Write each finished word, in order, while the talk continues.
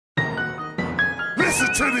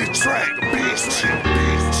Listen to this track, bitch.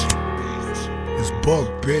 It's Buck,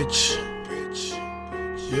 bitch.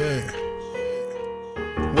 Yeah.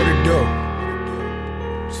 What it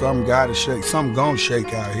do? Something gotta shake, something gon'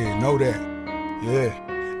 shake out here, know that. Yeah.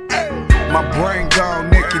 My brain gone,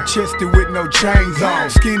 naked chested with no chains on.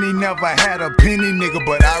 Skinny never had a penny, nigga,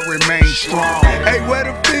 but I remain strong. Hey, where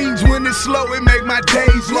the fiends when it's slow, it make my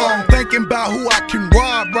days long. Thinking about who I can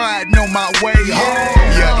rob, riding on my way home.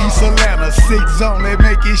 Yeah, East Atlanta, 6 zone, they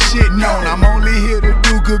make it shit known. I'm only here to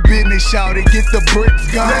do good business, shout it, get the bricks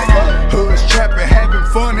gone. Hoods trapping, having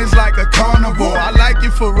fun, it's like a carnival. I like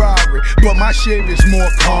your Ferrari, but my shit is more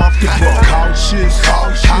comfortable. Cautious,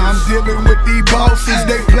 I'm dealing with these bosses.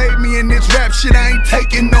 They played me in this rap shit, I ain't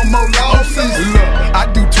taking no more losses. Look, I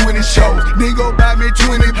do 20 shows, then go buy me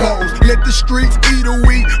 20 bowls. Let the streets eat a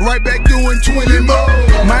week, right back doing 20 more.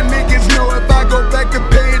 My niggas know if I go back to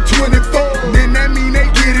paying 24, then that mean they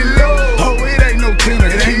get it low. Oh, it ain't no 10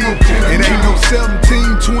 or 10. It ain't no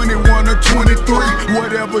 17, 21 or 23.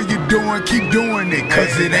 Whatever you doing, keep doing it,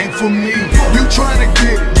 cause it ain't for me. You tryna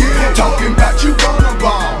get it, talking about you gonna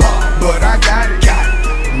ball, but I got it.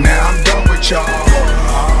 Now I'm done with y'all.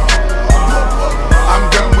 I'm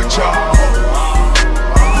done with y'all.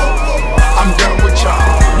 I'm done with y'all.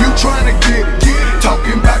 You tryna get it,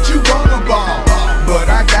 talking about you gonna ball, but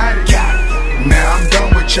I got it. Now I'm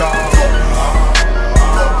done with y'all.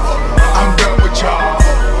 I'm done with y'all.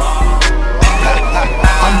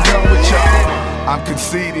 I'm done with y'all. I'm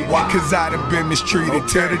conceited, cause I done been mistreated.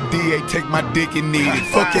 Tell the DA, take my dick and need it.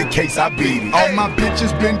 Fuck that case, I beat it. All my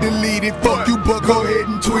bitches been deleted. Fuck you, but go ahead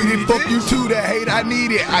and tweet it. Fuck you too, the hate, I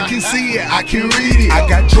need it. I can see it, I can read it. I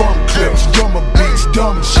got drum clips, drummer beats,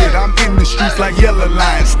 dumb shit. I'm in the streets like yellow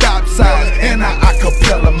lines, stop signs, and I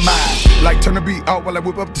acapella mine. Like turn the beat out while I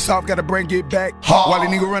whip up the south, gotta bring it back. While a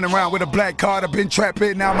nigga running around with a black card, I been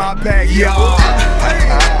trapping out my bag, y'all.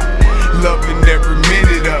 Loving every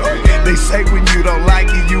minute of it. They say when you don't like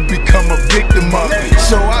it, you become a victim of it.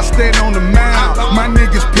 So I stand on the mound, my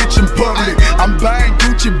niggas pitching public. I'm buying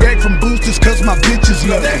Gucci bag from boosters cause my bitches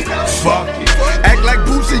love it. Fuck it. Act like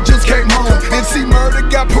Boosie just came home and see murder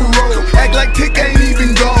got parole. Act like Tick ain't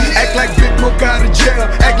even gone. Act like Big broke out of jail.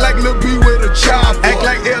 Act like Lil B with a chopper. Act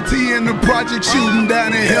like LT in the project shooting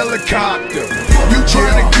down a helicopter. You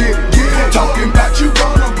tryna get it, talking about you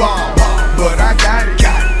gonna ball, but I got it.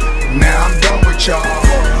 Now I'm done with y'all.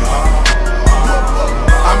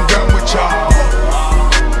 I'm done with y'all.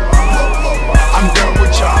 I'm done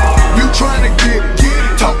with y'all. You tryna get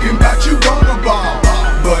it, talking about you gonna ball,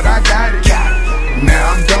 but I got it.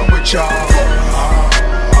 Now I'm done with y'all.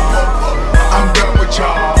 I'm done with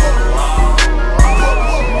y'all.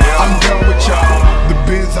 I'm done with y'all. The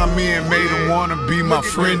Benz I'm in made him wanna be my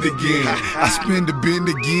friend again. I spin the bend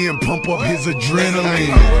again, pump up his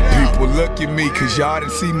adrenaline. People look at me cause y'all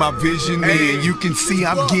didn't see my vision in. You can see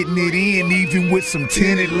I'm getting it in even with some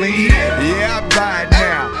tinted lean. Yeah, I buy it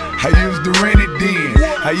now, I used to rent it then.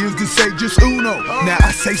 I used to say just uno, now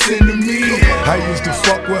I say send to me. I used to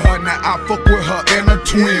fuck with her, now I fuck with her and her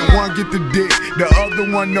twin. One get the dick, the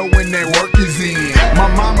other one know when their work is in. My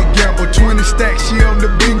mama gamble 20 stacks, she on the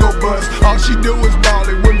bingo bus. All she do is ball,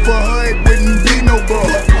 it wasn't for her, it wouldn't be no bug.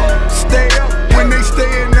 Stay up when they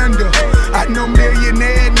stayin' under. I know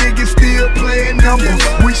millionaire niggas still playing numbers.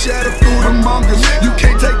 We share the food among us, you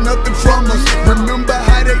can't take nothing from us. Remember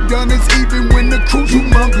how they done us even when the crew's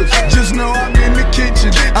humongous. Just know I'm in the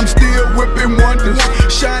kitchen, I'm still whipping wonders.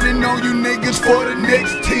 Shining on you niggas for the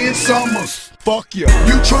next 10 summers. Fuck ya.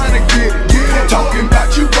 You tryna get it, talking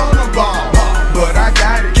about you gonna ball, but I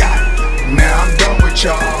got it. Now I'm done with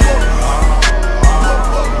y'all.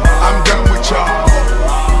 I'm done with y'all.